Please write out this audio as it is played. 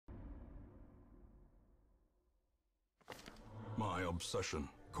My obsession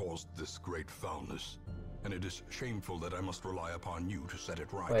caused this great foulness, and it is shameful that I must rely upon you to set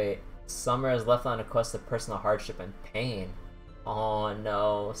it right. Wait, Summer is left on a quest of personal hardship and pain. Oh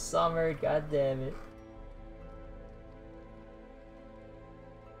no, Summer, god damn it.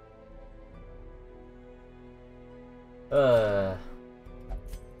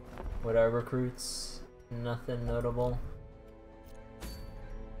 What are recruits? Nothing notable.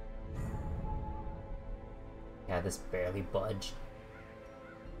 Yeah, this barely budged.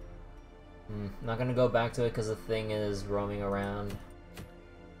 Not gonna go back to it because the thing is roaming around.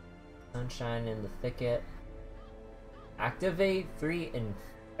 Sunshine in the thicket. Activate 3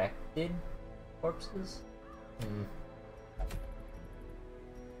 infected corpses?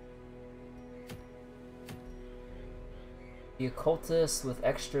 The occultist with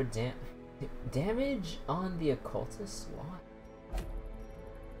extra damage on the occultist? Why?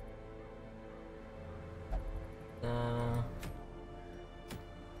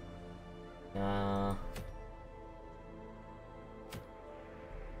 No.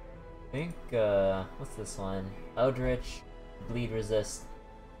 I think, what's this one? Eldritch, bleed resist,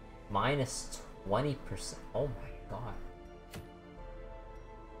 minus 20%. Oh my god.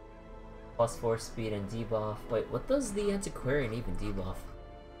 Plus 4 speed and debuff. Wait, what does the Antiquarian even debuff?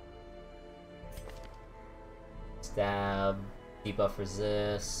 Stab, debuff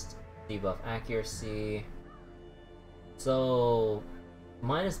resist, debuff accuracy. So,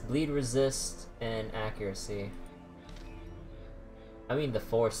 minus bleed resist and accuracy. I mean, the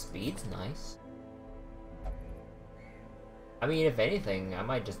 4 speed's nice. I mean, if anything, I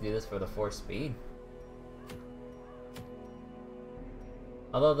might just do this for the 4 speed.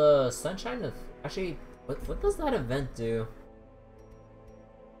 Although the Sunshine of... Actually, what does that event do?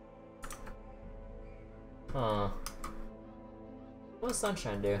 Huh. What does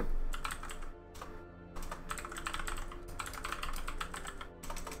Sunshine do?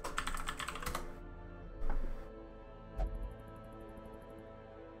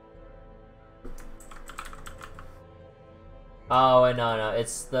 Oh, wait, no,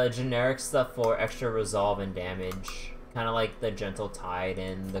 it's the generic stuff for extra resolve and damage. Kind of like the Gentle Tide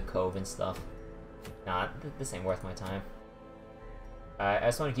and the Cove and stuff. Nah, this ain't worth my time. I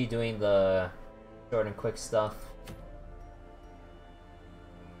just want to keep doing the short and quick stuff.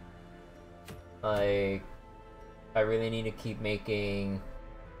 Like, I really need to keep making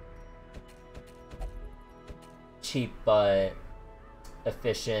cheap but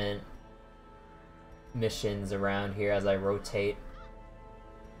efficient missions around here as I rotate,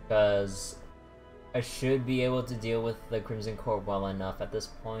 because I should be able to deal with the Crimson Corps well enough at this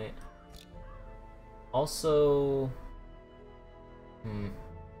point. Also,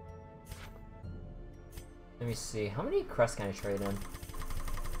 let me see, how many crests can I trade in?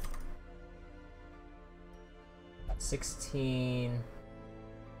 16.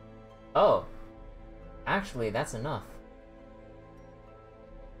 Oh, actually that's enough.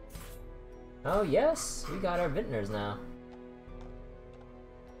 Oh yes, we got our vintners now.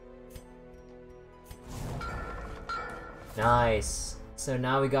 Nice. So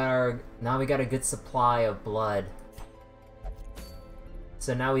now we got a good supply of blood.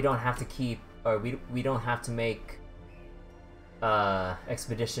 So now we don't have to keep, or we don't have to make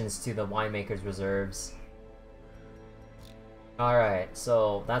expeditions to the winemaker's reserves. Alright,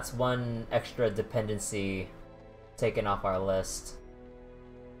 so that's one extra dependency taken off our list.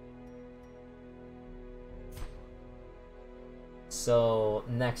 So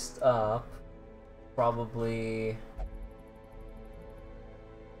next up, probably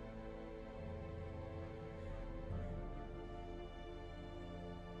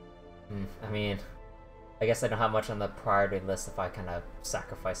I mean, I guess I don't have much on the priority list if I kind of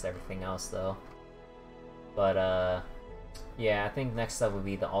sacrificed everything else though. But yeah, I think next up would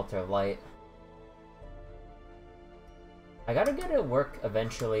be the Altar of Light. I gotta get it work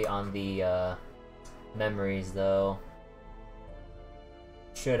eventually on the memories though.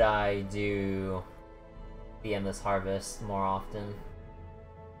 Should I do the Endless Harvest more often?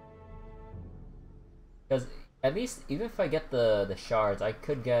 Because at least, even if I get the shards, I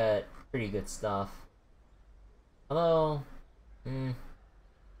could get pretty good stuff. Although,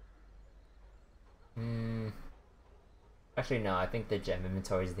 actually no, I think the gem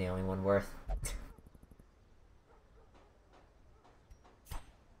inventory is the only one worth.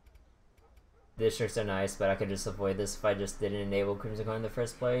 Districts are nice, but I could just avoid this if I just didn't enable Crimson Core in the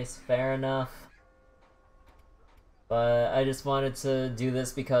first place. Fair enough. But I just wanted to do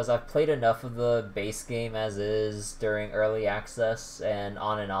this because I've played enough of the base game as is during early access and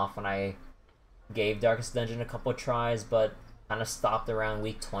on and off when I gave Darkest Dungeon a couple tries, but kind of stopped around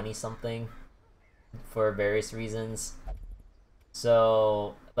week 20 something for various reasons.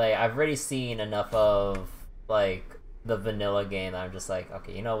 So, like, I've already seen enough of, like, the vanilla game that I'm just like,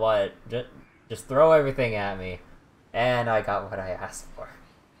 okay, you know what? Just throw everything at me. And I got what I asked for.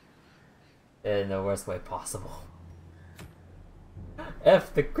 In the worst way possible.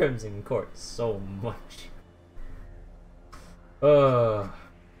 F the Crimson Court so much. Show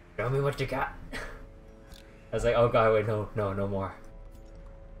me what you got. I was like, oh god, wait, no more.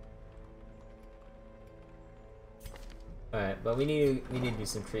 Alright, but we need to do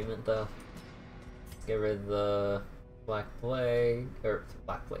some treatment though. Let's get rid of the Black Plague, or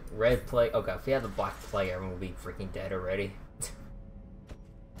Black Plague, Red Plague. Oh god, if we had the Black Plague, everyone would be freaking dead already.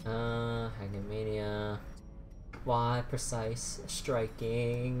 Hagamania. Why precise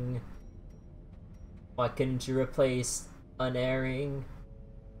striking? Why couldn't you replace unerring?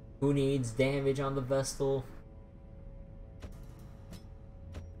 Who needs damage on the Vestal?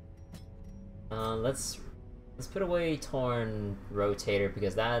 Let's put away Torn Rotator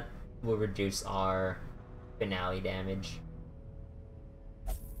because that will reduce our finale damage.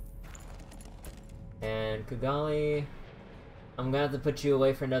 And Kigali, I'm gonna have to put you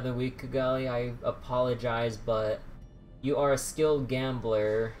away for another week, Kigali. I apologize, but you are a skilled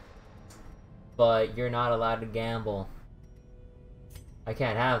gambler, but you're not allowed to gamble. I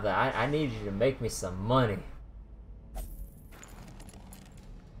can't have that. I need you to make me some money.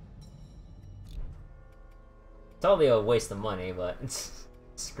 It's only a waste of money, but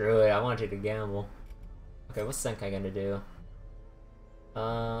screw it. I want you to gamble. Okay, what's Senkai gonna do?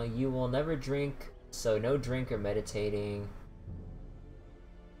 You will never drink, so no drink or meditating.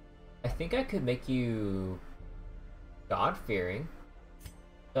 I think I could make you God-fearing,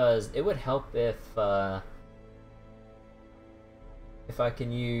 because it would help if I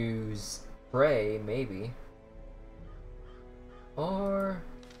can use pray, maybe. Or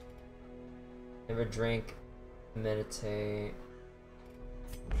never drink, meditate.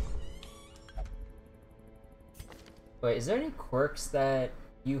 Wait, is there any quirks that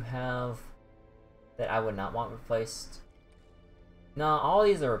you have that I would not want replaced? No, all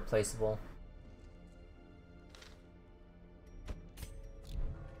these are replaceable.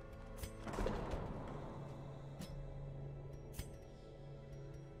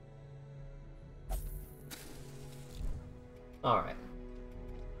 Alright.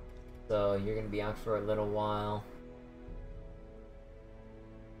 So you're gonna be out for a little while.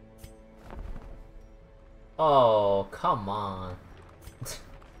 Oh, come on.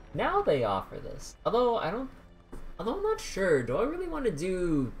 Now they offer this. Although I'm not sure. Do I really want to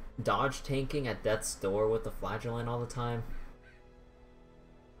do dodge tanking at death's door with the flagellant all the time?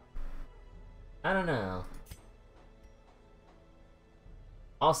 I don't know.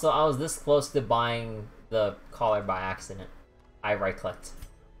 Also, I was this close to buying the collar by accident. I right-clicked.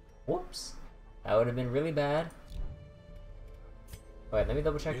 Whoops. That would have been really bad. Wait, let me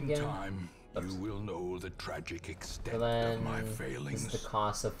double check again. In time, you will know the tragic extent So then, of my failings. this is the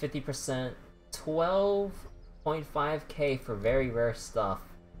cost. So 50%, 12.5k for very rare stuff.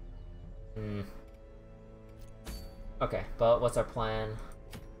 Okay, but what's our plan?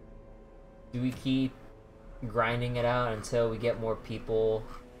 Do we keep grinding it out until we get more people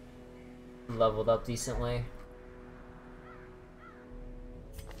leveled up decently?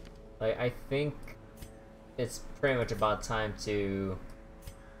 Like, I think it's pretty much about time to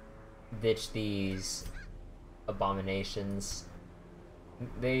ditch these abominations.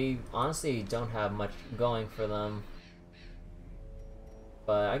 They honestly don't have much going for them.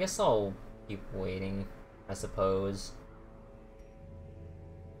 But I guess I'll keep waiting, I suppose.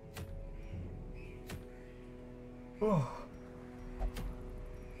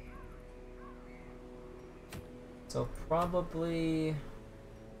 So probably...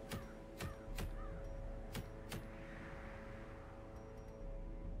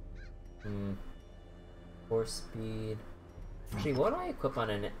 Force speed. Actually, what do I equip on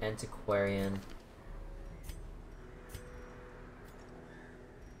an antiquarian?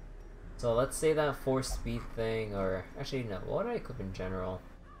 So let's say that force speed thing, or actually no, what do I equip in general?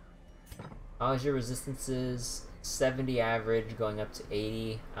 How's your resistances? 70 average, going up to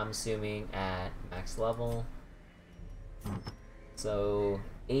 80, I'm assuming at max level. So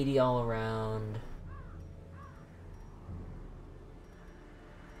 80 all around.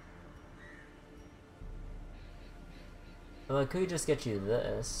 Well, I could just get you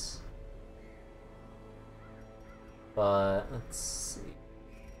this. But, let's see.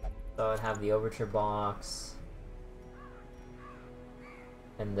 So I'd have the Overture box.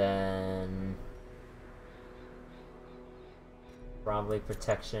 And then... probably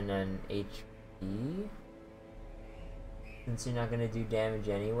Protection and HP. Since you're not gonna do damage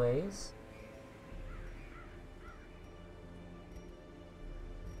anyways.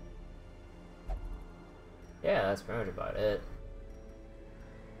 Yeah, that's pretty much about it.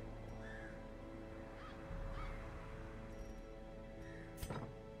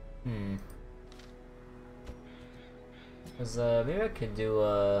 Cause maybe I could do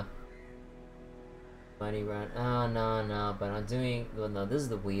a money run. Oh no, but I'm doing. Well, no, this is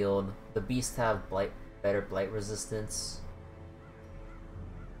the wield. The beasts have better blight resistance.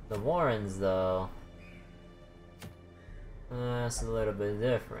 The Warrens, though, it's a little bit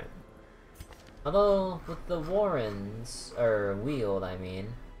different. Although with the Warrens or wield, I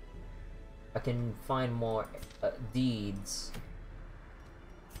mean, I can find more deeds.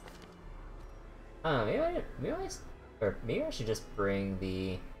 Oh, maybe I should just bring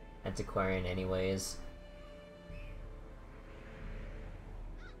the antiquarian anyways.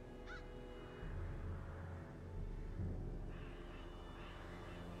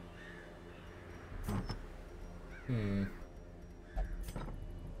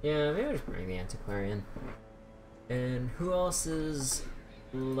 Yeah, maybe I'll just bring the antiquarian. And who else is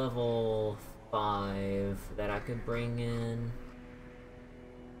level 5 that I could bring in?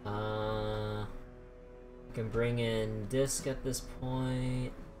 I can bring in Disc at this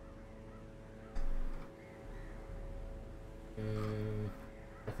point.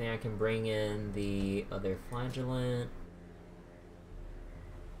 I think I can bring in the other flagellant.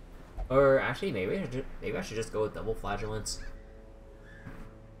 Or actually, maybe I should just go with double flagellants.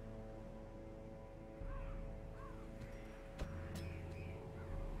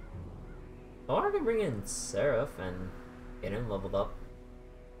 Or I can bring in Seraph and get him leveled up.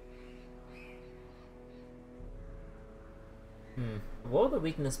 What would the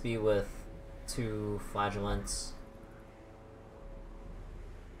weakness be with 2 flagellants?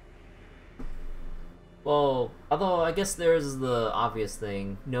 Well, although I guess there's the obvious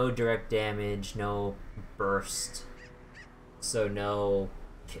thing. No direct damage, no burst. So no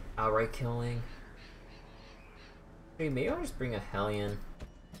outright killing. Maybe I'll just bring a Hellion.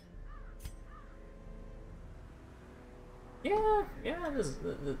 Yeah, this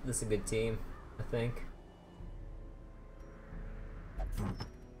is a good team, I think.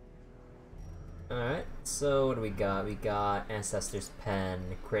 Alright, so what do we got? We got Ancestor's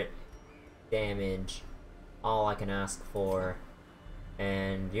Pen, crit damage, all I can ask for.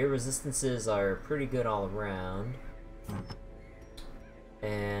 And your resistances are pretty good all around.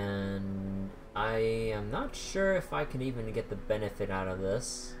 And I am not sure if I can even get the benefit out of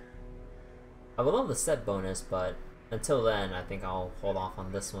this. I would love the set bonus, but until then, I think I'll hold off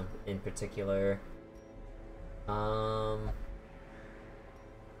on this one in particular.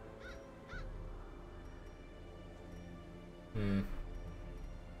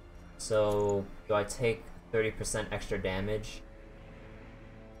 So, do I take 30% extra damage?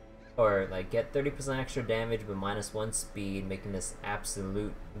 Or, like, get 30% extra damage but -1 speed, making this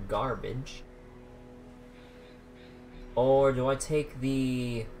absolute garbage? Or do I take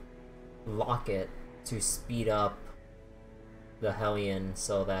the locket to speed up the Hellion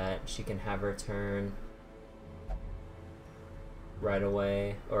so that she can have her turn right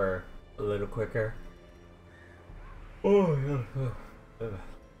away, or a little quicker? Oh, yeah.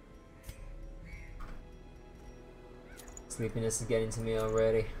 Sleepiness is getting to me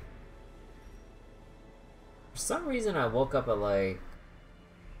already. For some reason, I woke up at like...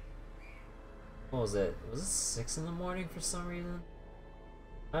 What was it? Was it 6 in the morning for some reason?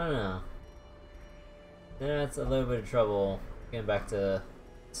 I don't know. That's a little bit of trouble getting back to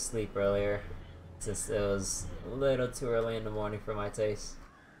sleep earlier, since it was a little too early in the morning for my taste.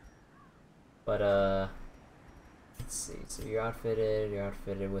 But, let's see. So you're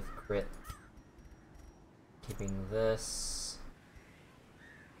outfitted with crit. Keeping this.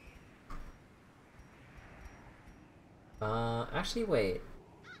 Actually, wait.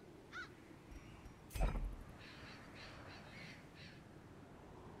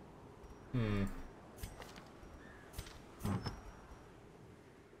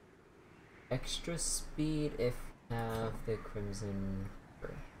 Extra speed if you have the Crimson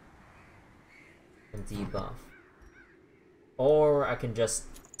and debuff. Or I can just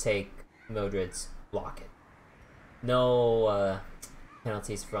take Mildred's Locket. No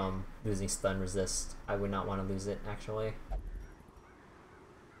penalties from losing stun resist. I would not want to lose it, actually.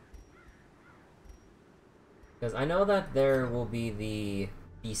 Because I know that there will be the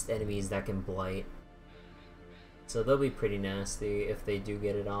beast enemies that can blight. So they'll be pretty nasty if they do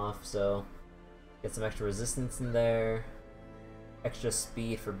get it off, so get some extra resistance in there. Extra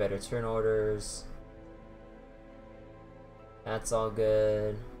speed for better turn orders. That's all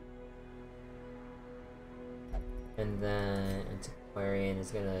good. And then Antiquarian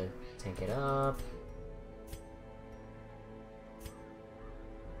is gonna tank it up.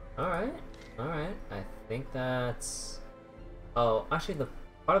 Alright. Alright, I think that's... Oh, actually the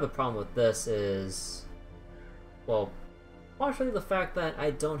part of the problem with this is... Well, partially the fact that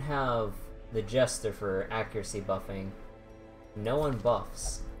I don't have the Jester for accuracy buffing. No one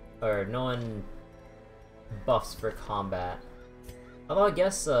buffs. Or no one buffs for combat. Although I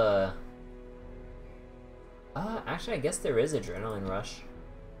guess, actually I guess there is Adrenaline Rush.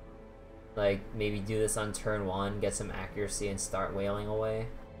 Like, maybe do this on turn 1, get some accuracy, and start wailing away.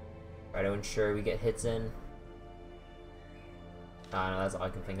 Try to ensure we get hits in. I don't know, that's all I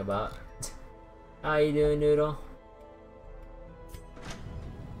can think about. How you doing, Noodle?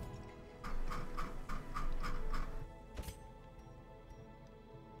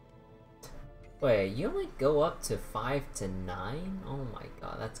 Wait, you only go up to 5 to 9? Oh my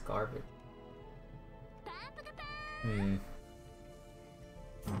god, that's garbage.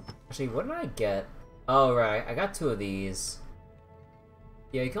 Actually, what did I get? Oh, right, I got 2 of these.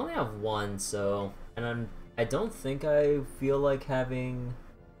 Yeah, you can only have 1, so... And I don't think I feel like having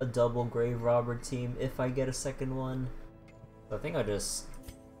a double Grave Robber team if I get a second one. So I think I'll just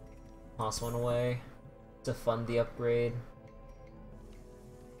toss one away to fund the upgrade.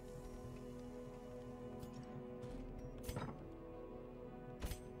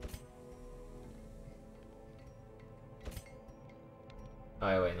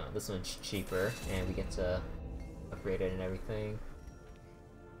 Oh wait, no, this one's cheaper, and we get to upgrade it and everything.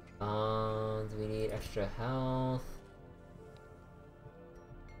 Do we need extra health?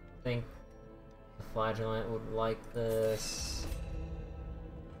 I think the Flagellant would like this.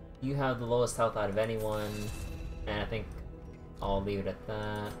 You have the lowest health out of anyone, and I think I'll leave it at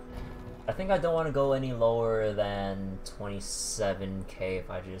that. I think I don't want to go any lower than 27k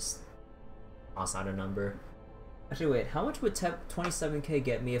if I just toss out a number. Actually, wait, how much would 27k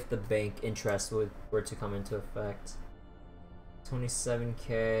get me if the bank interest were to come into effect?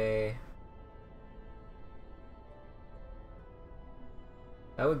 27k...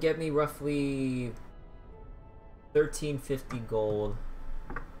 That would get me roughly 1350 gold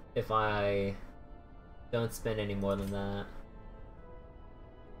if I don't spend any more than that.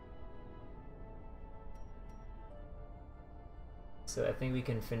 So I think we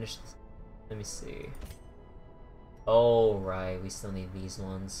can finish... Let me see. Oh, right, we still need these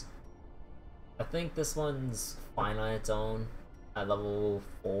ones. I think this one's fine on its own at level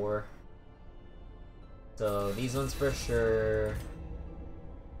 4. So these ones for sure.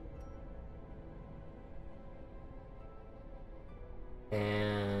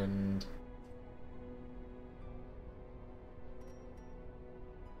 And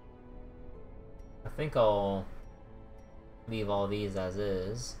I think I'll leave all these as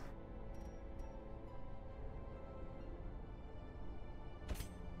is.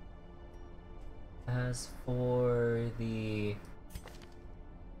 As for the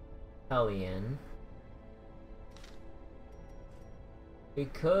Hellion, we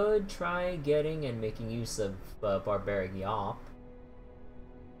could try getting and making use of Barbaric Yop.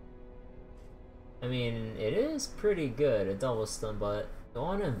 I mean, it is pretty good, a double stun, but do I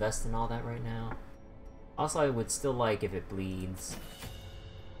want to invest in all that right now? Also, I would still like if it bleeds.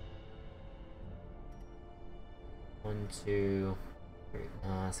 1, 2, 3.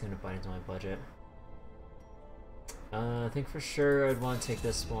 It's gonna bite into my budget. I think for sure I'd want to take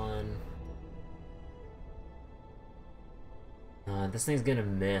this one. This thing's gonna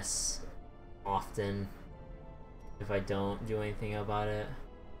miss often if I don't do anything about it.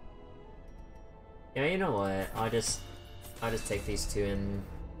 Yeah, you know what? I'll just take these 2 and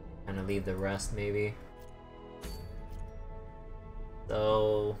kind of leave the rest maybe.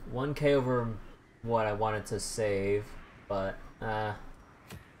 So 1k over what I wanted to save, but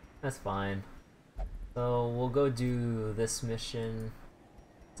that's fine. So we'll go do this mission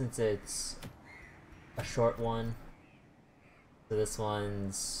since it's a short one. So this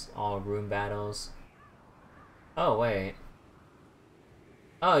one's all room battles. Oh wait.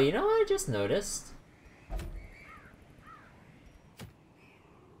 Oh, you know what I just noticed?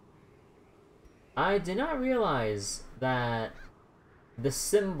 I did not realize that the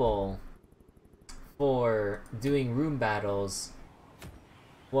symbol for doing room battles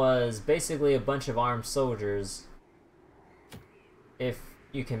was basically a bunch of armed soldiers, if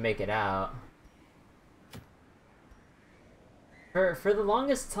you can make it out. For the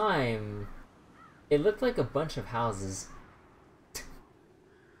longest time, it looked like a bunch of houses.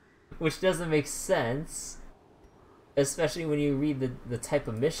 Which doesn't make sense, especially when you read the type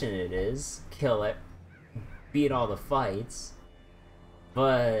of mission it is. Kill it, beat all the fights.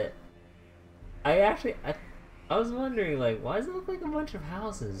 But I was wondering, like, why does it look like a bunch of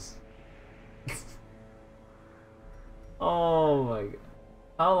houses? Oh my god.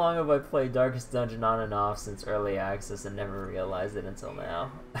 How long have I played Darkest Dungeon on and off since early access and never realized it until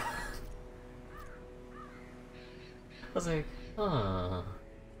now? I was like, huh.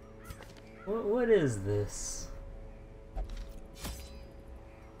 What is this?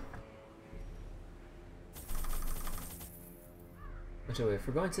 Which way? If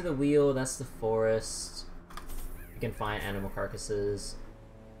we're going to the wheel, that's the forest. You can find animal carcasses.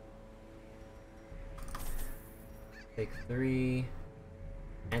 Take 3.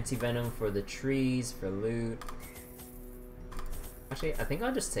 Anti-venom for the trees, for loot. Actually, I think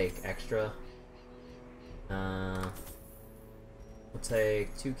I'll just take extra. We'll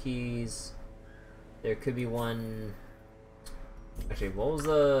take 2 keys. There could be one... Actually, what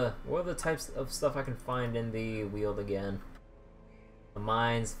are the types of stuff I can find in the wheel again? The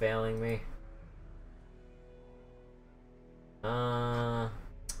mind's failing me. Right,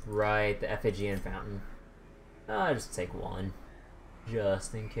 the Effigian fountain. I'll just take 1.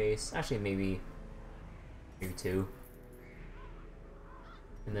 Just in case. Actually, maybe 2.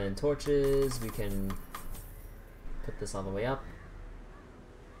 And then torches, we can put this all the way up.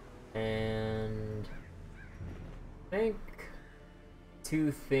 And I think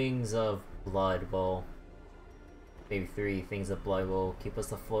 2 things of blood will, maybe 3 things of blood will keep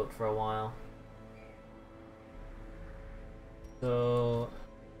us afloat for a while. So,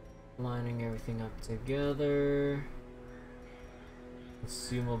 lining everything up together.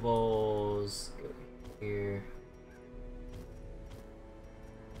 Consumables, go here.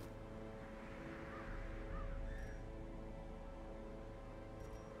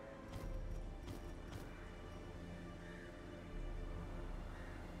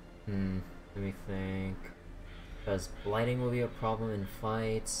 Let me think. Because blighting will be a problem in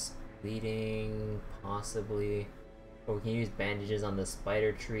fights, bleeding, possibly. Or we can use bandages on the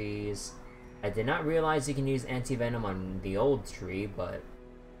spider trees. I did not realize you can use anti-venom on the old tree, but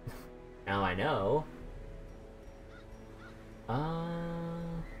now I know.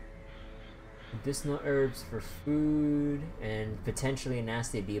 Medicinal herbs for food, and potentially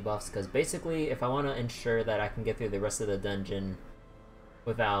nasty debuffs, because basically if I want to ensure that I can get through the rest of the dungeon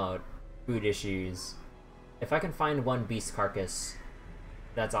without food issues, if I can find 1 beast carcass,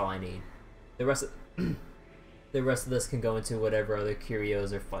 that's all I need. The rest of this can go into whatever other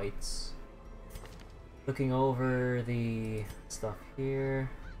curios or fights. Looking over the stuff here.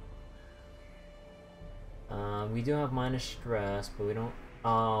 We do have minus stress, but we don't...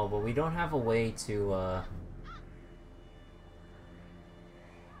 Oh, but we don't have a way to,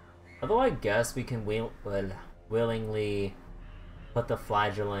 Although I guess we can willingly put the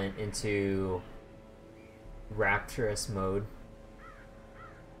flagellant into rapturous mode.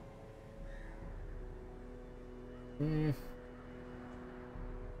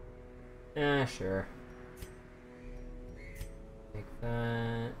 Sure. Take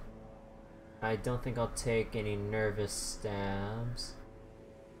that. I don't think I'll take any nervous stabs,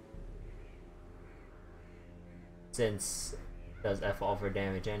 since it does F all for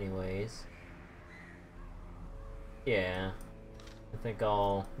damage anyways. Yeah. I think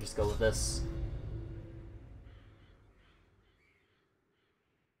I'll just go with this.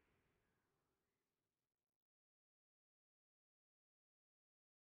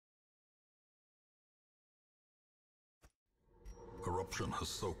 Corruption has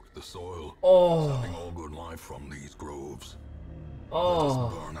soaked the soil, Oh. sapping all good life from these groves. Oh. Let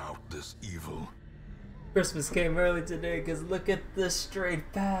us burn out this evil. Christmas came early today, because look at this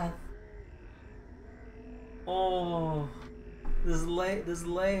straight path. Oh. This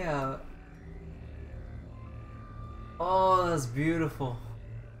layout. Oh, that's beautiful.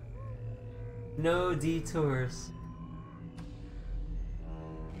 No detours.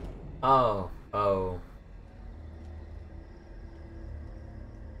 Oh.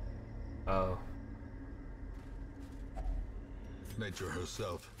 Nature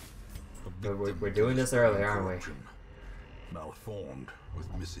herself. We're doing this early, aren't we? Malformed with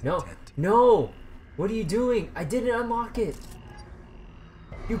misintent. No! No! What are you doing? I didn't unlock it!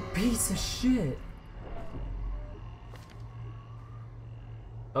 You piece of shit!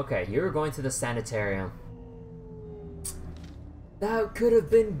 Okay, you're going to the sanitarium. That could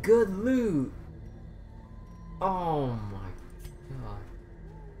have been good loot! Oh my god.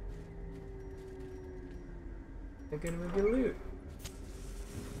 That could have been good loot.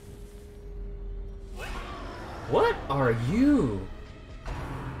 What are you?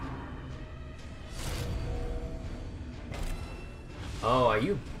 Oh, are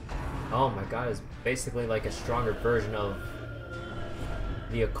you? Oh my god, it's basically like a stronger version of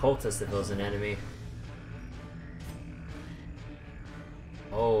the occultist if it was an enemy.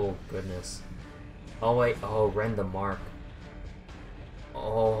 Oh goodness. Oh wait, oh, rend the mark. Oh,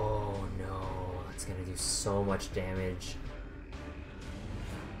 Oh no, that's gonna do so much damage.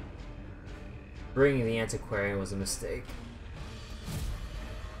 Bringing the antiquarian was a mistake.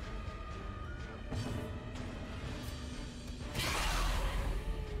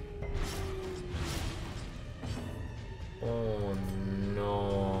 Oh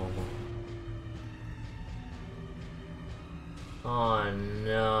no. Oh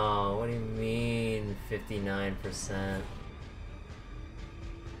no, what do you mean 59%?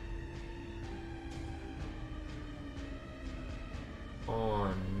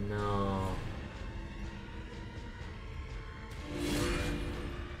 Oh no.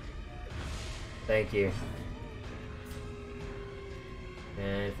 Thank you.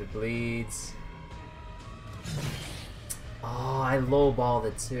 And if it bleeds... Oh, I lowballed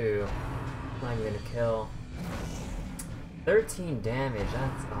it too. I'm not even gonna kill. 13 damage,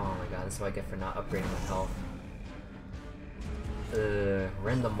 that's... Oh my god, that's what I get for not upgrading my health.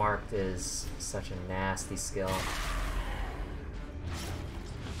 Rend the Marked is such a nasty skill.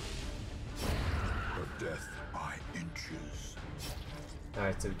 Her death by inches.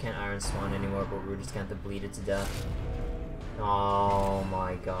 Alright, so we can't Iron Swan anymore, but we're just gonna have to bleed it to death. Oh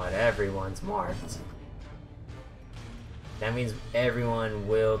my god, everyone's marked. That means everyone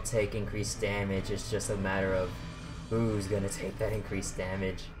will take increased damage, it's just a matter of who's gonna take that increased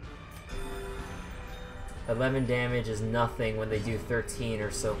damage. 11 damage is nothing when they do 13 or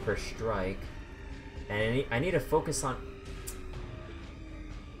so per strike. And I need to focus on...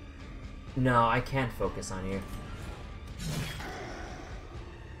 No, I can't focus on you.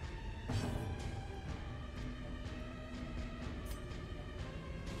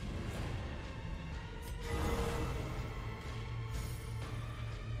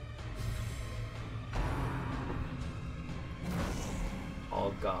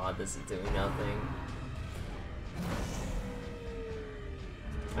 Oh god, this is doing nothing.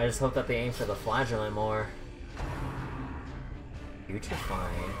 I just hope that they aim for the flagellant more.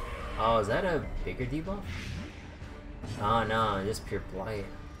 Putrefying. Oh, is that a bigger debuff? Oh no, just pure blight.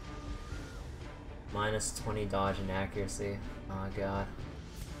 Minus 20 dodge and accuracy. Oh god.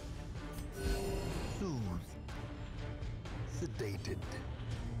 Soothed. Sedated.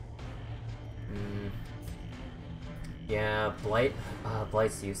 Yeah, blight.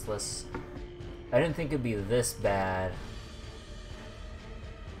 Blight's useless. I didn't think it'd be this bad,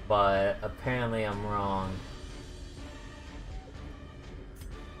 but apparently I'm wrong.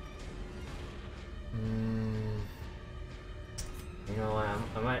 You know what?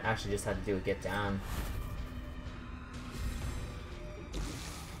 I might actually just have to do a get down,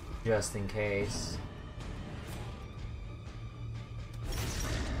 just in case.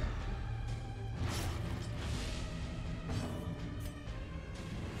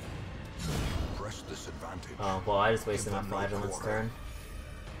 Oh, well, I just wasted my flagellant's turn.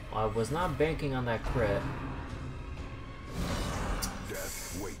 I was not banking on that crit.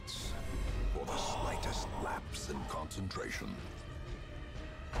 Death waits for the slightest lapse in concentration.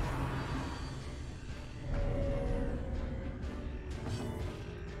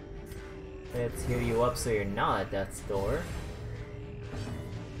 Let's heal you up so you're not at death's door.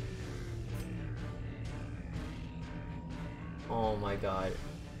 Oh my god.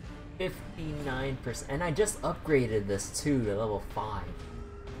 59%, and I just upgraded this too to level 5.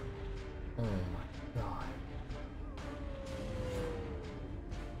 Oh my god.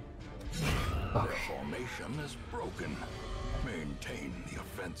 Okay. The formation is broken. Maintain the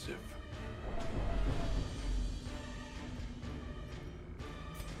offensive.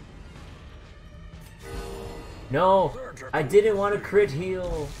 No! I didn't want to crit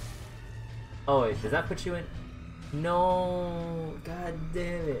heal! Oh wait, does that put you in? No, god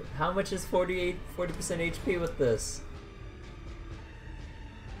damn it. How much is 40% HP with this?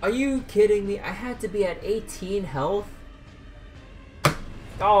 Are you kidding me? I had to be at 18 health?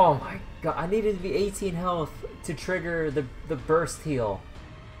 Oh my god, I needed to be 18 health to trigger the burst heal.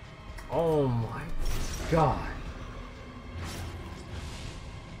 Oh my god.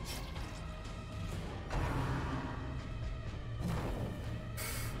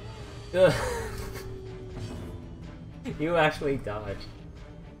 Ugh. You actually dodged.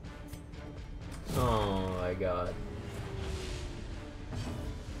 Oh my god.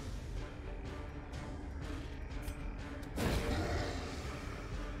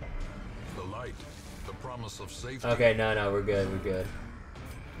 The light, the promise of safety. Okay, no, we're good, we're good.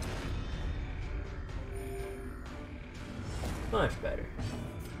 Much better.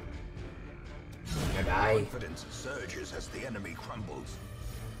 Confidence surges as the enemy crumbles.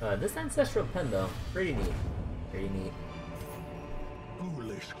 This ancestral pen though, pretty neat. Pretty neat.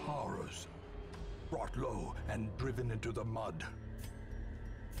 Foolish horrors, brought low and driven into the mud.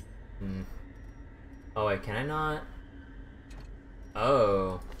 Hmm. Oh wait, can I not?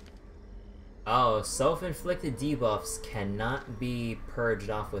 Oh. Oh, self-inflicted debuffs cannot be purged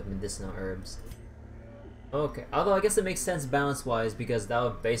off with medicinal herbs. Okay, although I guess it makes sense balance-wise because that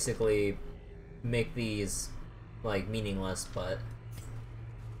would basically make these, like, meaningless, but...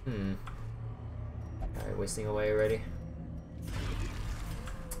 Alright, wasting away already.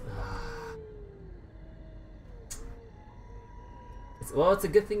 Well, it's a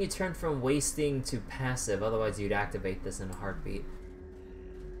good thing you turned from wasting to passive, otherwise you'd activate this in a heartbeat.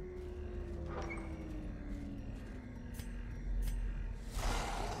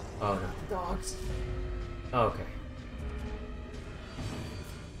 Oh, not the dogs. Oh, okay.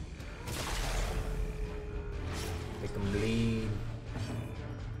 Make them bleed.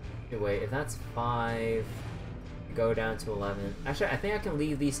 Okay, wait, if that's 5, go down to 11. Actually, I think I can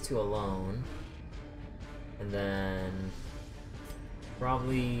leave these two alone. And then...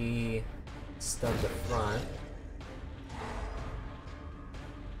 probably... stun the front.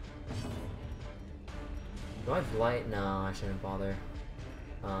 Do I blight? No, I shouldn't bother.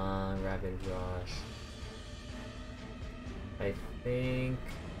 Rapid Rush. I think...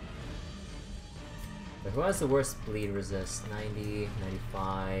 Wait, who has the worst bleed resist? 90,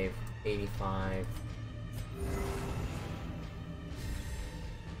 95, 85...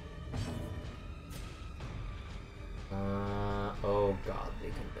 oh god, they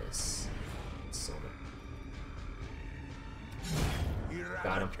can miss. So many.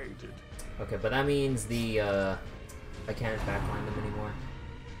 Got him. Okay, but that means the, I can't backline them anymore.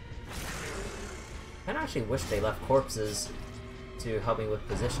 I actually wish they left corpses to help me with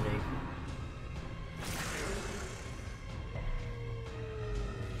positioning.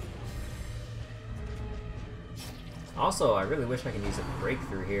 Also, I really wish I could use a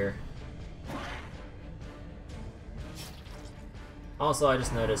breakthrough here. Also, I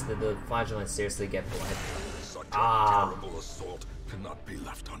just noticed that the flagellants seriously get blood. Such a terrible assault cannot be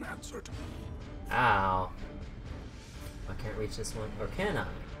left unanswered. Ow. I can't reach this one, or can I?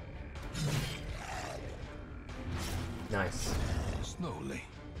 Nice. Slowly,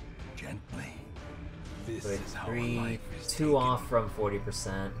 gently. This Wait, is how 3, life is 2 taken. off from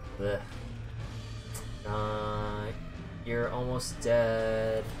 40%. Ugh. You're almost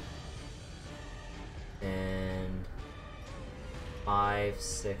dead. And 5,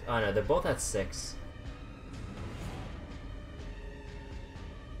 6. Oh no, they're both at 6.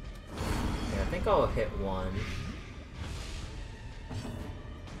 Yeah, I think I'll hit 1.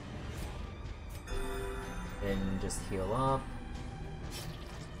 And just heal up.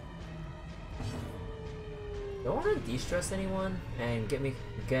 Do I want to de-stress anyone and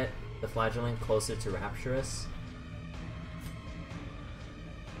get the flagellant closer to Rapturous?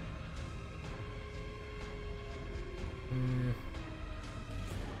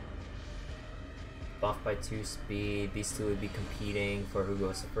 Buff by 2 speed. These two would be competing for who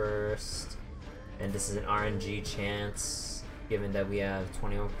goes first. And this is an RNG chance, given that we have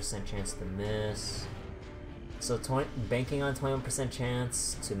 21% chance to miss. So banking on 21%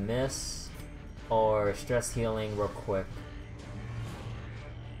 chance to miss, or stress healing real quick.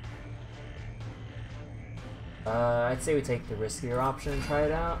 I'd say we take the riskier option and try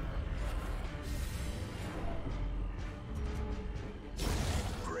it out.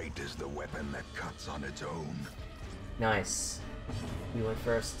 Great is the weapon that cuts on its own. Nice. We went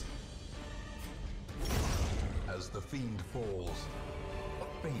first. As the fiend falls,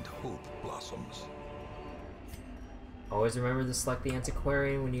 a faint hope blossoms. Always remember to select the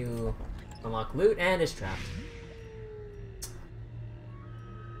Antiquarian when you unlock loot, and it's trapped.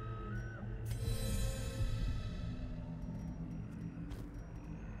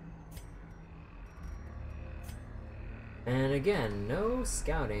 And again, no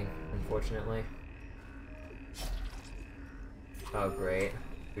scouting, unfortunately. Oh great,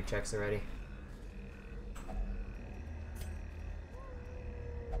 2 checks already.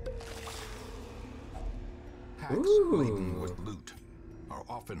 Hacks laden with loot are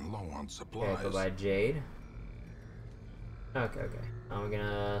often low on supplies. Okay, go by Jade. Okay. I'm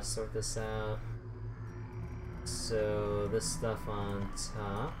gonna sort this out. So this stuff on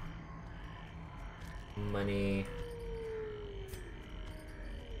top. Money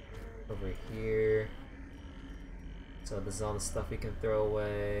over here. So this is all the stuff we can throw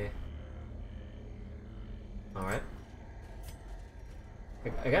away. Alright.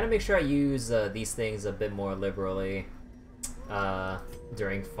 I gotta make sure I use these things a bit more liberally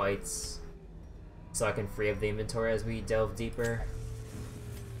during fights, so I can free up the inventory as we delve deeper.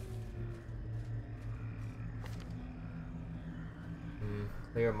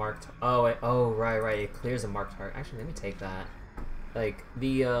 Clear marked. Oh wait. Oh right. It clears a marked target. Actually, let me take that. like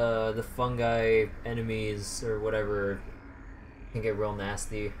the fungi enemies or whatever can get real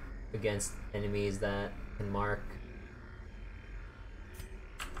nasty against enemies that can mark.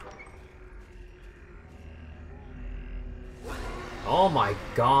 Oh my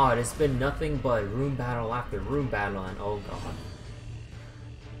god, it's been nothing but room battle after room battle, and oh god.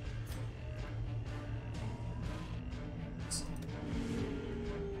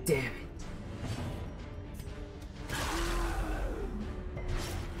 Damn it.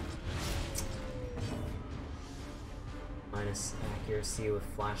 Minus accuracy with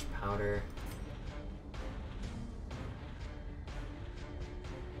flash powder.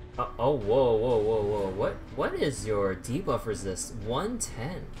 Oh, whoa. What is your debuff resist?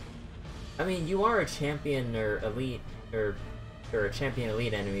 110. I mean, you are a champion or elite, or a champion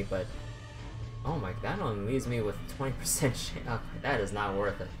elite enemy, but oh my, that only leaves me with 20% chance. Okay, that is not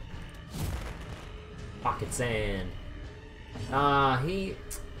worth it. Pocket sand.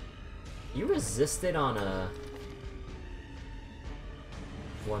 You resisted on a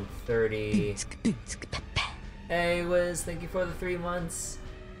 130. Hey Wiz, thank you for the 3 months.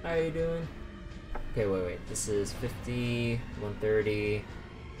 How you doing? Okay, wait. This is 50, 130,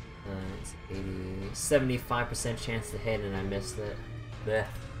 it's 80, 75% chance to hit, and I missed it. Blech.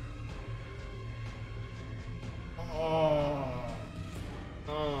 Oh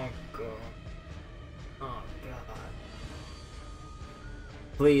god. Oh god.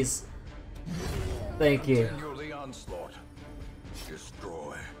 Please. Thank you. Continue the onslaught.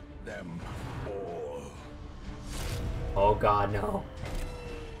 Destroy them all. Oh god, no.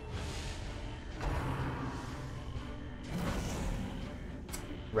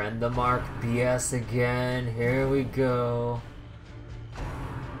 Rend the mark BS again. Here we go.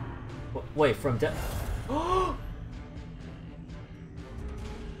 Wait, from death.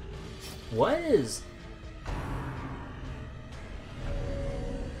 What is?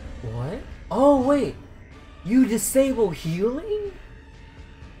 What? Oh wait, you disable healing?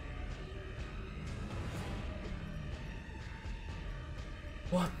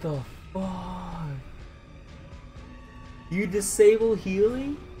 What the fuck? You disable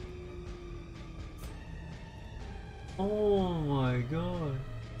healing? Oh my god.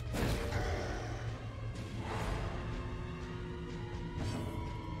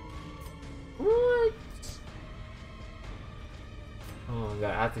 What? Oh my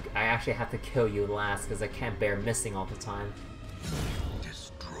god, I actually have to kill you last because I can't bear missing all the time.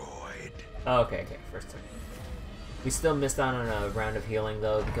 Destroyed. Oh, okay, first turn. We still missed out on a round of healing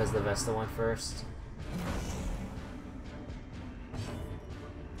though because the Vesta went first.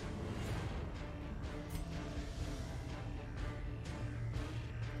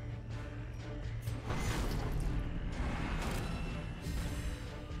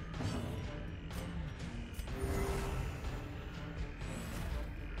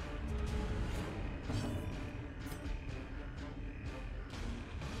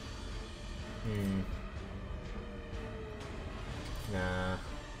 Nah.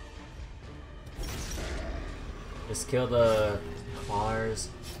 Just kill the claws.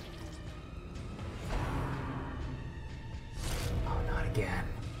 Oh, not again.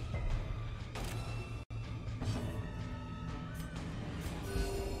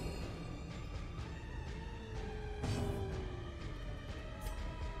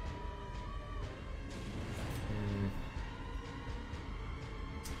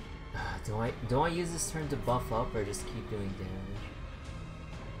 Do I use this turn to buff up or just keep doing damage?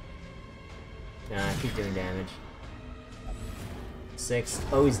 Nah, I keep doing damage. 6.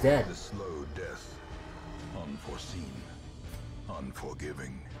 Oh, he's dead. The slow death. Unforeseen.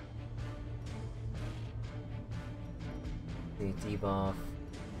 Unforgiving. Debuff.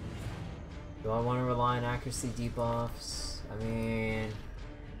 Do I want to rely on accuracy debuffs? I mean...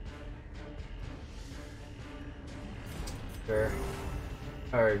 Sure.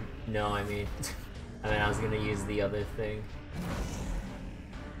 Or, no, I mean... I was gonna use the other thing.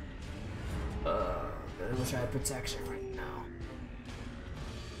 I wish I had protection right now.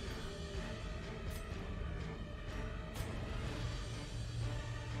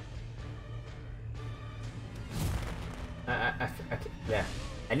 Yeah.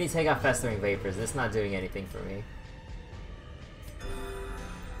 I need to take out Festering Vapors. It's not doing anything for me.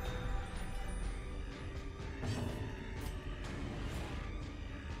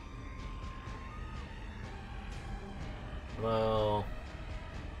 Well...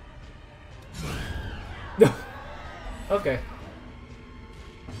 Okay.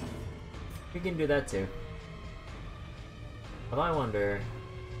 We can do that too. But I wonder...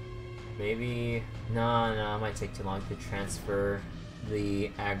 Maybe... No, it might take too long to transfer the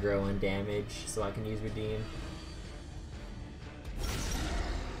aggro and damage, so I can use Redeem.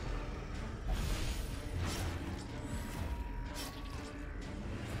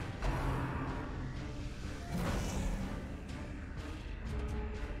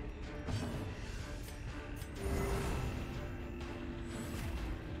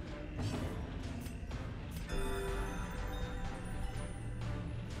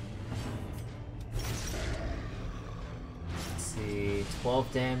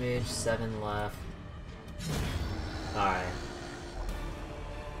 12 damage, 7 left. Alright.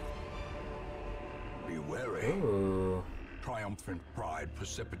 Be wary. Ooh. Triumphant pride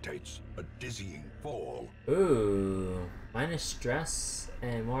precipitates a dizzying fall. Ooh. Minus stress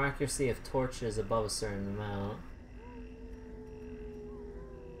and more accuracy if torch is above a certain amount.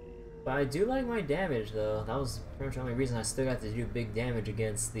 But I do like my damage though. That was pretty much the only reason I still got to do big damage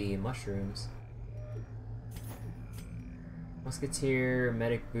against the mushrooms. Musketeer,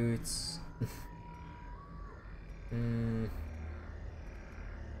 medic boots. Do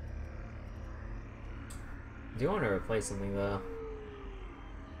want to replace something though.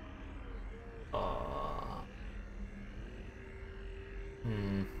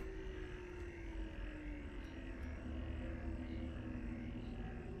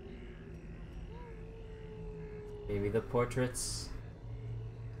 Maybe the portraits.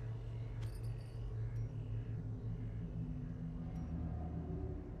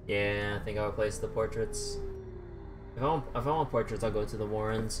 Yeah, I think I'll replace the portraits. If I want portraits, I'll go to the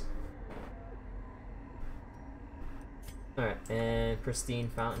Warrens. Alright, and pristine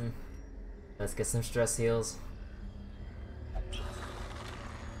fountain. Let's get some stress heals.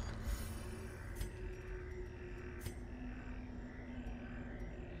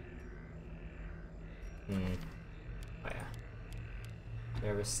 Oh yeah.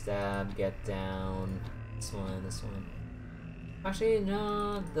 Nervous stab, get down. This one, this one. Actually,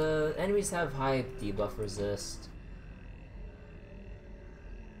 no, the enemies have high debuff resist.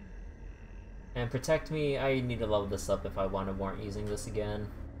 And protect me, I need to level this up if I want to warrant using this again.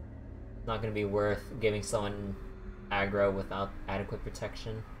 It's not going to be worth giving someone aggro without adequate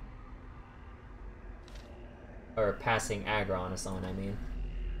protection. Or passing aggro on someone, I mean.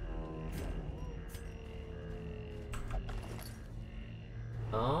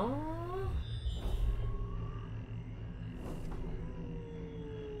 Oh?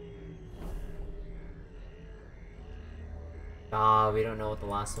 Ah, we don't know what the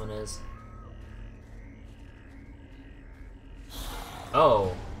last one is.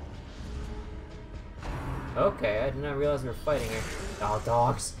 Oh. Okay, I did not realize we were fighting here. Oh,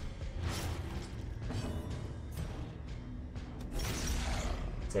 dogs.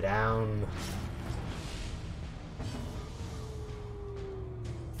 Sit down.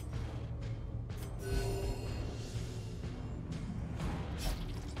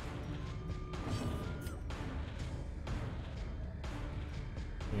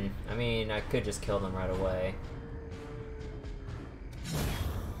 I mean, I could just kill them right away.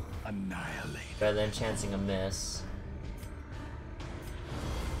 Annihilate. Better than chancing a miss.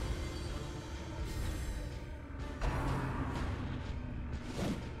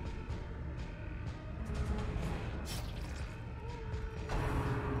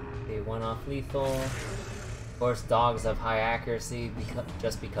 Okay, one off lethal. Of course, dogs have high accuracy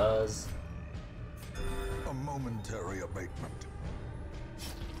just because. A momentary abatement.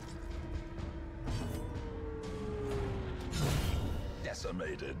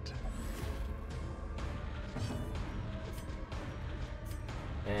 Decimated.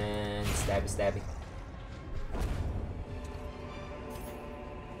 And stabby stabby.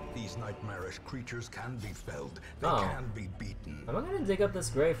 These nightmarish creatures can be felled. They Oh. can be beaten. Am I gonna dig up this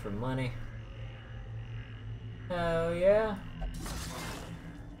grave for money? Hell yeah.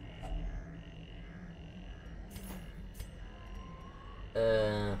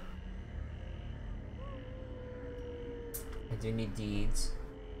 I do need deeds.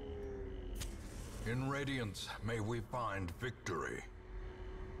 In Radiance, may we find victory.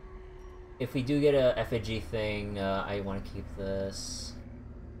 If we do get a effigy thing, I want to keep this.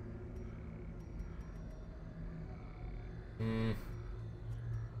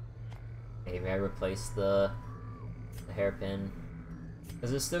 Maybe I replace the hairpin.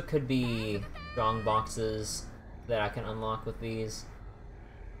 Because there still could be strong boxes that I can unlock with these.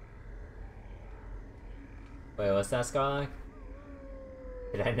 Wait, what's that, Scarlock?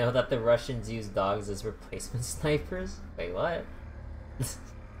 Did I know that the Russians use dogs as replacement snipers? Wait, what?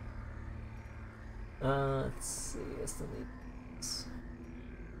 Let's see, I still need this.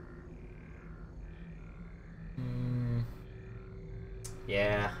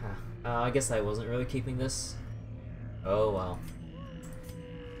 Yeah, I guess I wasn't really keeping this. Oh well.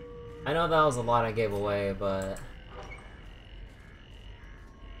 I know that was a lot I gave away, but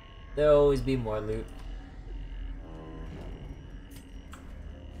there'll always be more loot.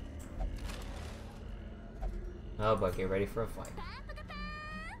 Oh, but get ready for a fight.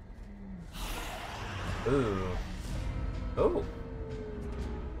 Ooh. Oh.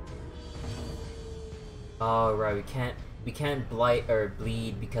 Oh right, we can't blight or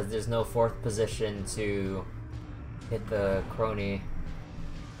bleed because there's no fourth position to hit the crony.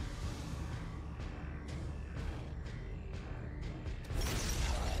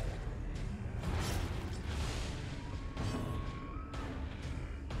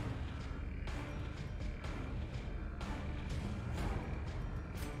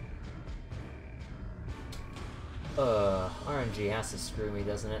 RNG has to screw me,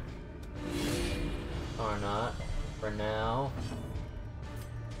 doesn't it? Or not. For now.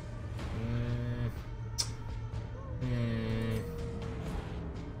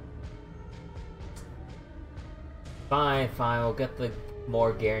 Fine, fine, we'll get the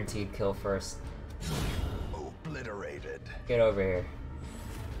more guaranteed kill first. Obliterated. Get over here.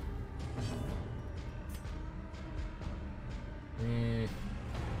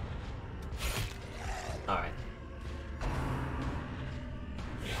 Alright.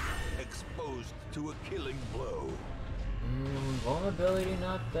 Exposed to a killing blow. Vulnerability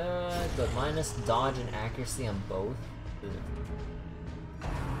not bad, but minus dodge and accuracy on both.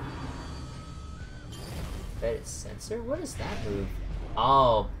 That is sensor? What is that move?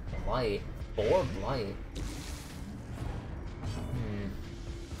 Oh, blight. 4 blight.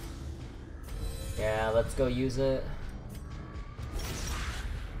 Yeah, let's go use it.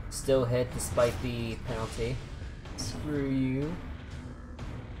 Still hit despite the penalty. Screw you.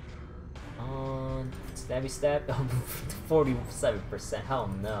 Stabby stab. 47%. Hell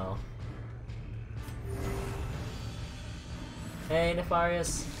no. Hey,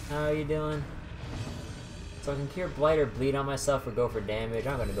 Nefarious. How are you doing? So I can cure blight or bleed on myself or go for damage.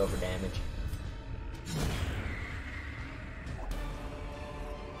 I'm gonna go for damage.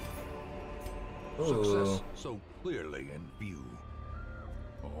 Ooh. Success so clearly in view.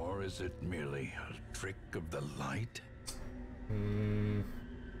 Or is it merely a trick of the light?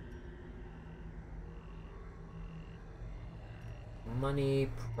 Money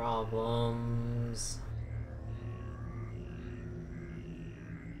problems.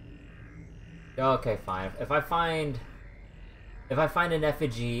 Okay, fine. If I find an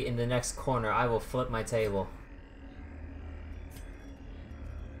effigy in the next corner, I will flip my table.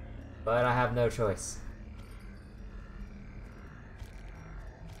 But I have no choice.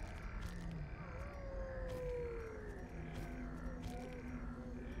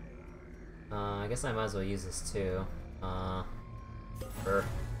 I guess I might as well use this too. Sure.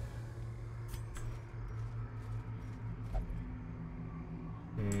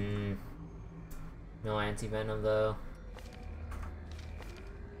 No anti-venom though.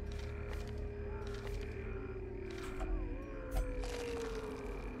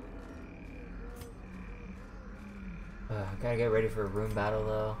 Gotta get ready for a room battle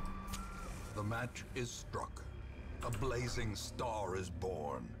though. The match is struck. A blazing star is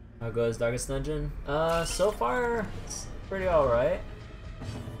born. How goes Darkest Dungeon? So far, it's pretty alright.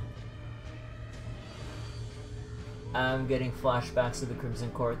 I'm getting flashbacks to the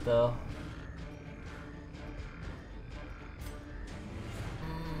Crimson Court though.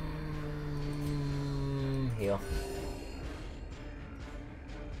 Heal.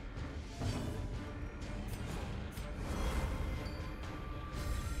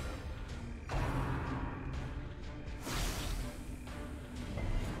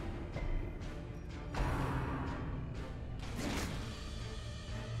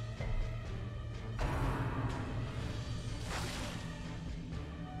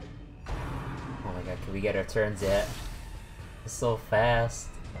 Can we get our turns yet? It's so fast.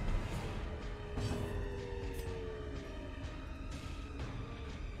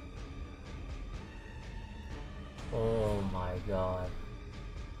 Oh my god.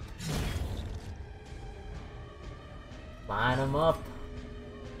 Line them up.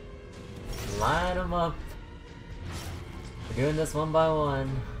 Line them up. We're doing this one by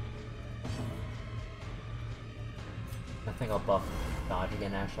one. I think I'll buff dodge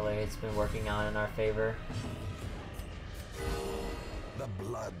again actually. It's been working out in our favor. The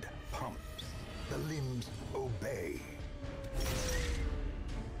blood pumps. The limbs obey.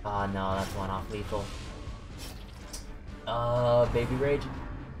 Oh no, that's one off lethal. Baby rage.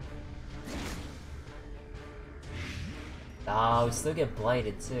 Oh, we still get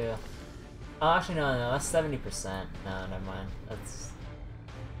blighted too. Oh, actually no, that's 70%. No, never mind.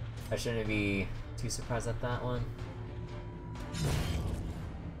 I shouldn't be too surprised at that one.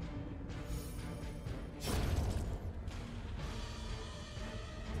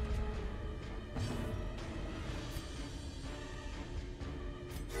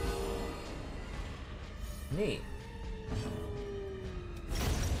 Neat.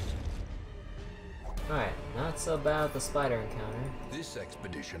 Alright, not so bad with the spider encounter. This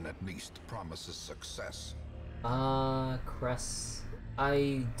expedition at least promises success. Cress.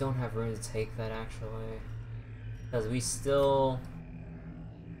 I don't have room to take that actually. Because we still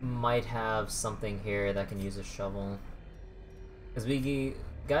might have something here that can use a shovel. Because we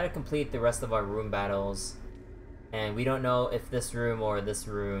gotta complete the rest of our room battles. And we don't know if this room or this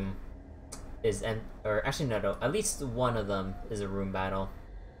room is or actually no, at least one of them is a room battle.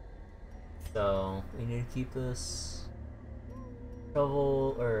 So we need to keep this.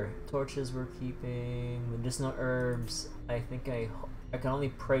 Shovel or torches we're keeping. Medicinal herbs. I think I can only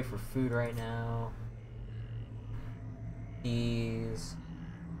pray for food right now. These.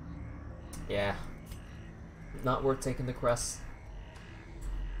 Yeah. Not worth taking the crest.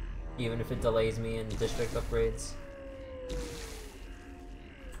 Even if it delays me in district upgrades.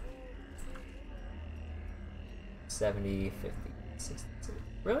 $70, $50, $60.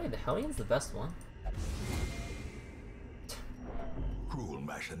 Really? The Hellion's the best one? Cruel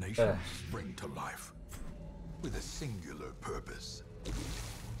machinations spring to life with a singular purpose.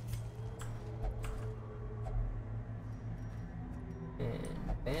 And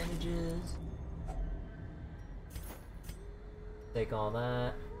bandages. Take all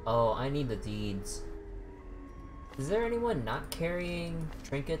that. Oh, I need the deeds. Is there anyone not carrying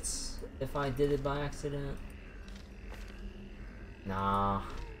trinkets if I did it by accident? Nah,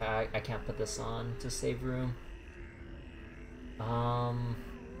 I can't put this on to save room. How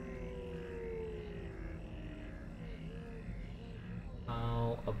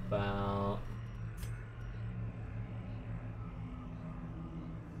about...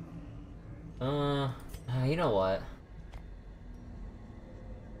 you know what?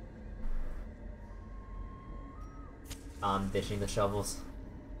 I'm ditching the shovels.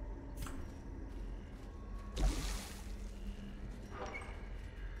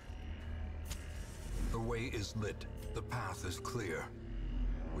 The way is lit. The path is clear.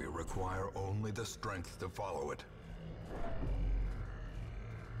 We require only the strength to follow it.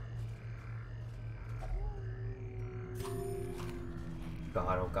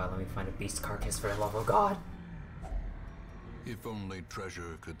 God, oh God, let me find a beast carcass for the love of God. If only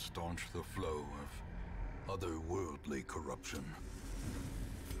treasure could staunch the flow of otherworldly corruption.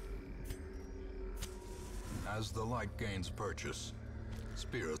 As the light gains purchase,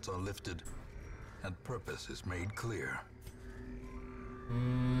 spirits are lifted, and purpose is made clear.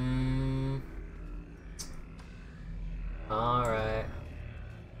 Alright.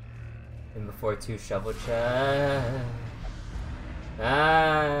 And before 2 shovel chests.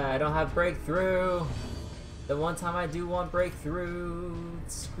 I don't have breakthrough. The one time I do want breakthrough.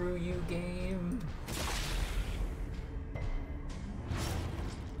 Screw you, game.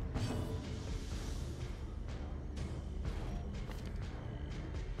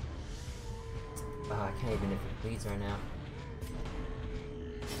 I can't even if it bleeds right now.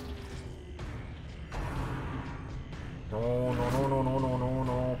 No, no, no, no, no, no, no,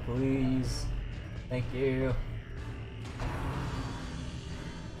 no, please. Thank you.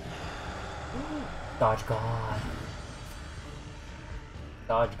 Dodge God.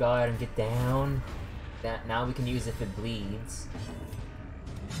 Dodge God and get down. That now we can use if it bleeds.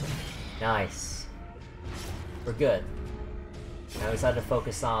 Nice. We're good. Now we just have to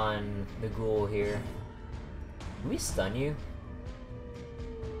focus on the ghoul here. Can we stun you?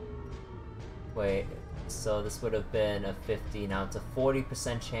 Wait, so this would have been a 50, now it's a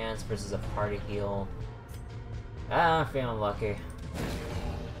 40% chance versus a party heal. Ah, I'm feeling lucky.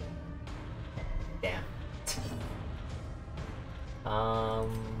 Damn.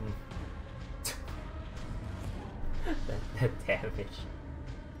 That damage.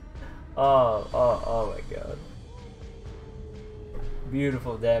 Oh my god.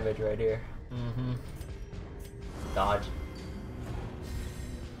 Beautiful damage right here. Dodge.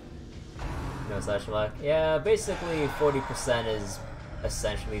 No slash luck. Yeah, basically 40% is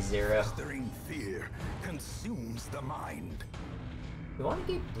essentially 0. Stirring fear consumes the mind. Do you want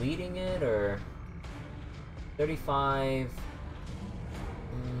to keep bleeding it, or 35?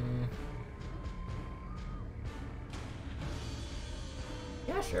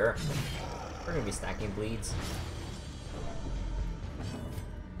 Yeah, sure. We're gonna be stacking bleeds.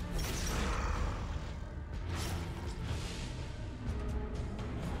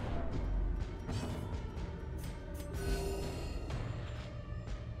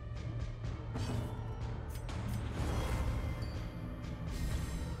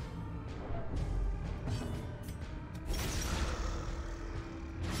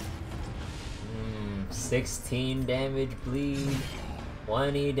 Hmm, 16 damage bleed.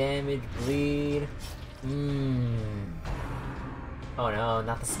 20 damage bleed. Oh no,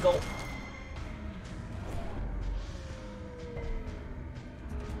 not the skull.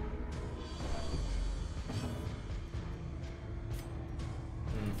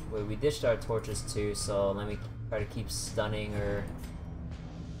 Wait, we ditched our torches too, so let me try to keep stunning or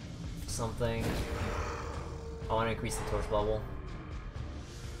something. I want to increase the torch level.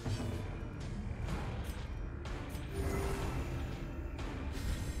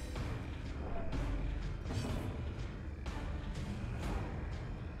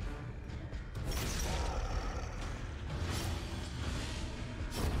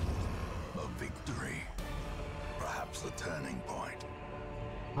 turning point.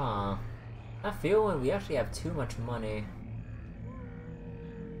 Huh. I feel when we actually have too much money.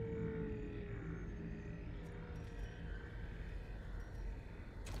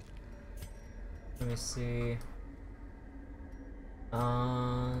 Let me see.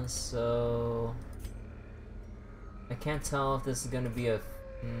 So I can't tell if this is gonna be a.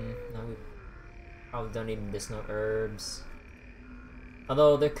 No, we probably don't need medicinal herbs.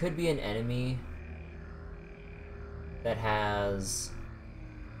 Although there could be an enemy that has.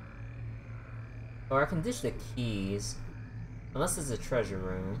 Or I can ditch the keys, unless it's a treasure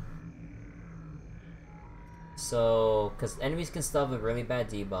room. So, because enemies can still have a really bad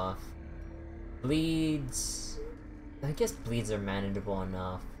debuff. Bleeds. I guess bleeds are manageable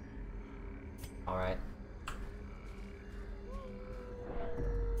enough. Alright.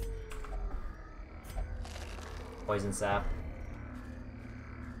 Poison sap.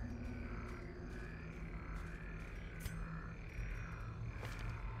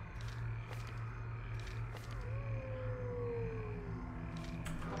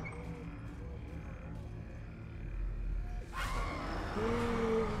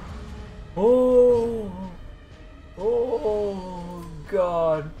 Oh! Oh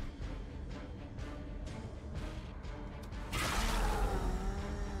god.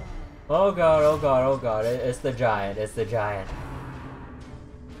 Oh god, oh god, oh god. It's the giant, it's the giant.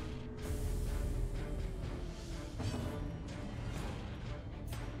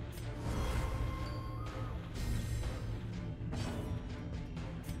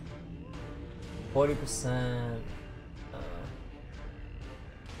 %.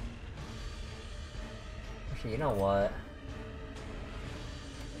 Actually, you know what?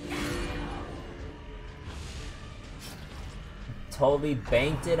 Totally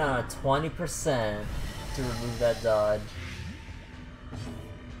banked it on a 20% to remove that dodge.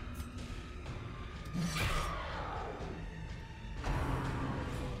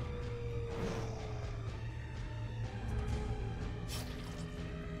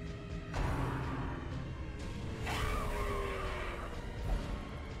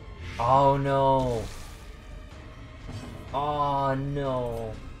 Oh no. Oh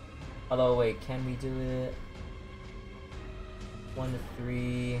no. Although wait, can we do it? 1 to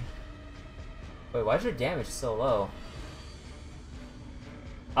 3. Wait, why is your damage so low?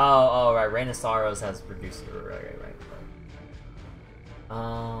 Oh, right. Rain of Sorrows has reduced it. Right.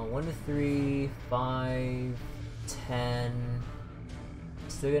 1 to 3, 5, 10.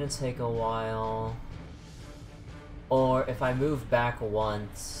 Still gonna take a while. Or if I move back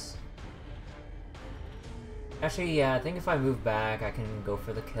once. Actually, yeah, I think if I move back, I can go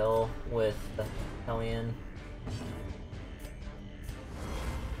for the kill with the Hellion.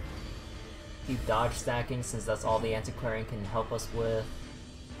 Keep dodge stacking since that's all the Antiquarian can help us with.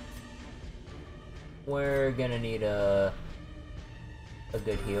 We're gonna need a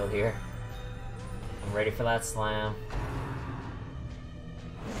good heal here. I'm ready for that slam.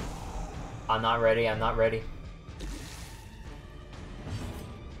 I'm not ready, I'm not ready.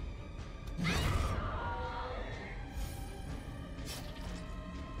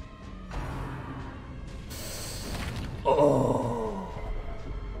 Oh!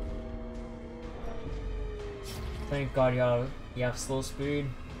 Thank God you have slow speed.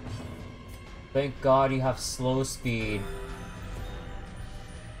 Thank God you have slow speed.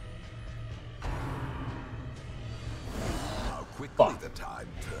 How quickly the tide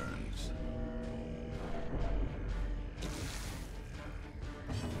turns.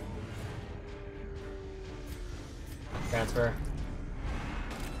 Transfer.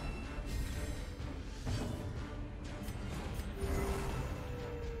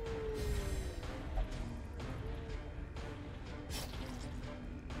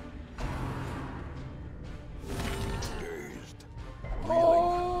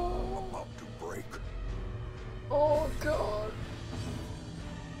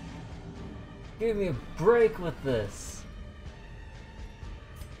 Give me a break with this.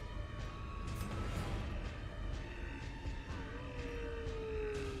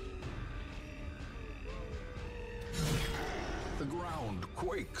 The ground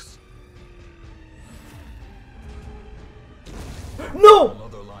quakes. No!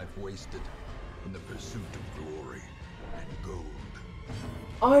 Another life wasted in the pursuit of glory and gold.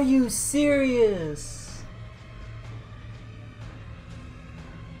 Are you serious?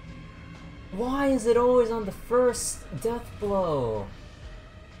 Why is it always on the first death blow?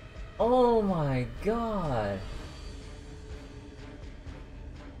 Oh my god.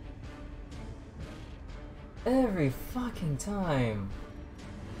 Every fucking time.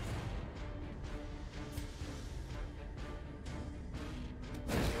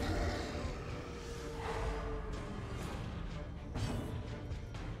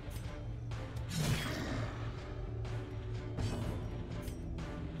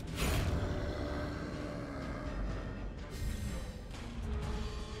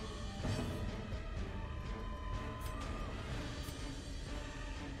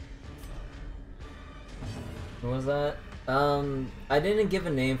 Who was that? I didn't give a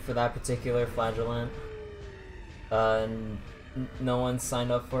name for that particular flagellant. No one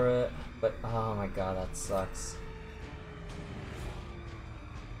signed up for it, but oh my god, that sucks.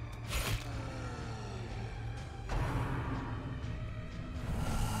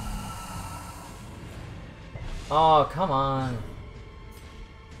 Oh, come on.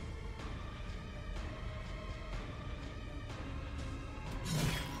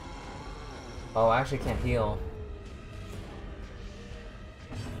 Oh, I actually can't heal.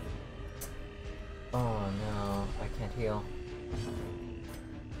 Oh no, I can't heal.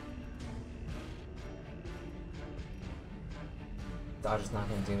 Dodge is not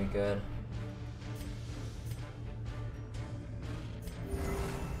gonna do me good.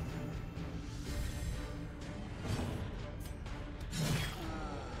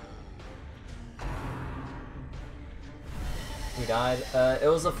 We died. It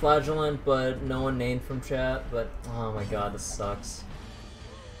was a flagellant, but no one named from chat, but oh my god, this sucks.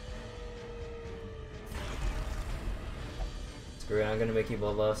 Screw it, I'm gonna make you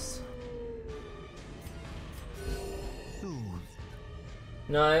bloodlust.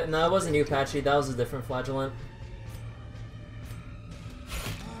 No, it wasn't you, Patchy. That was a different flagellant.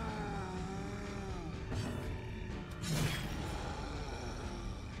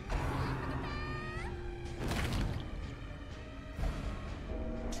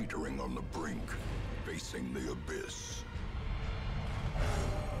 Teetering on the brink, facing the abyss.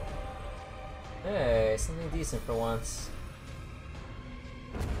 Hey, something decent for once.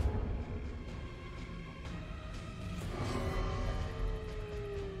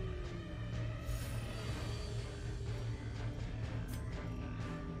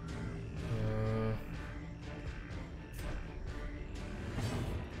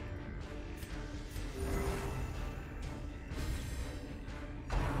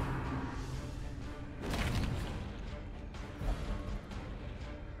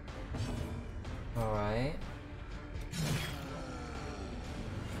 Alright.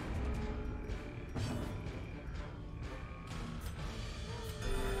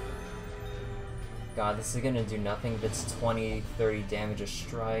 God, this is gonna do nothing if it's 20-30 damage a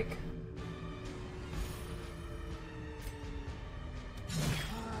strike.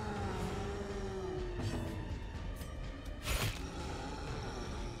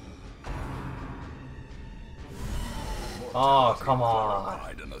 Oh, come on.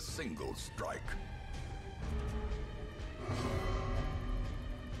 In a single strike.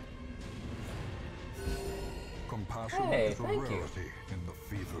 Compassion Hey, is a thank you. rarity in the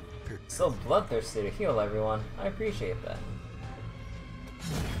fevered pit. So bloodthirsty to heal everyone. I appreciate that.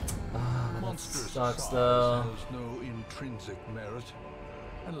 Ah, that Monstrous sucks size though. has no intrinsic merit,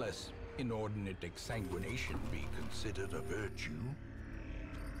 unless inordinate exsanguination be considered a virtue.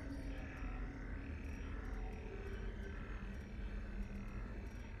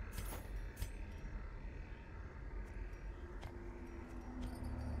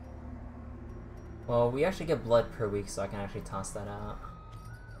 Well, we actually get blood per week, so I can actually toss that out.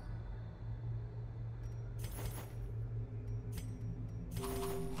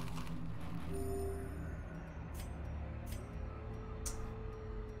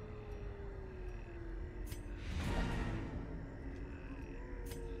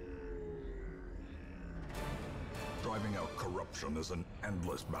 Driving out corruption is an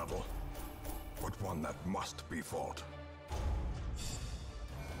endless battle, but one that must be fought.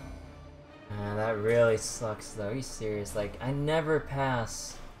 Man, that really sucks though. Are you serious? Like, I never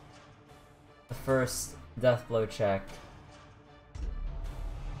pass the first death blow check.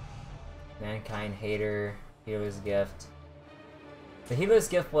 Mankind Hater, Healer's Gift. The Healer's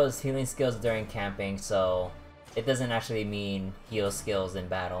Gift was healing skills during camping, so it doesn't actually mean heal skills in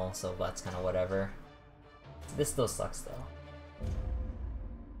battle, so that's kind of whatever. This still sucks though.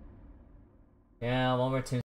 Yeah, one more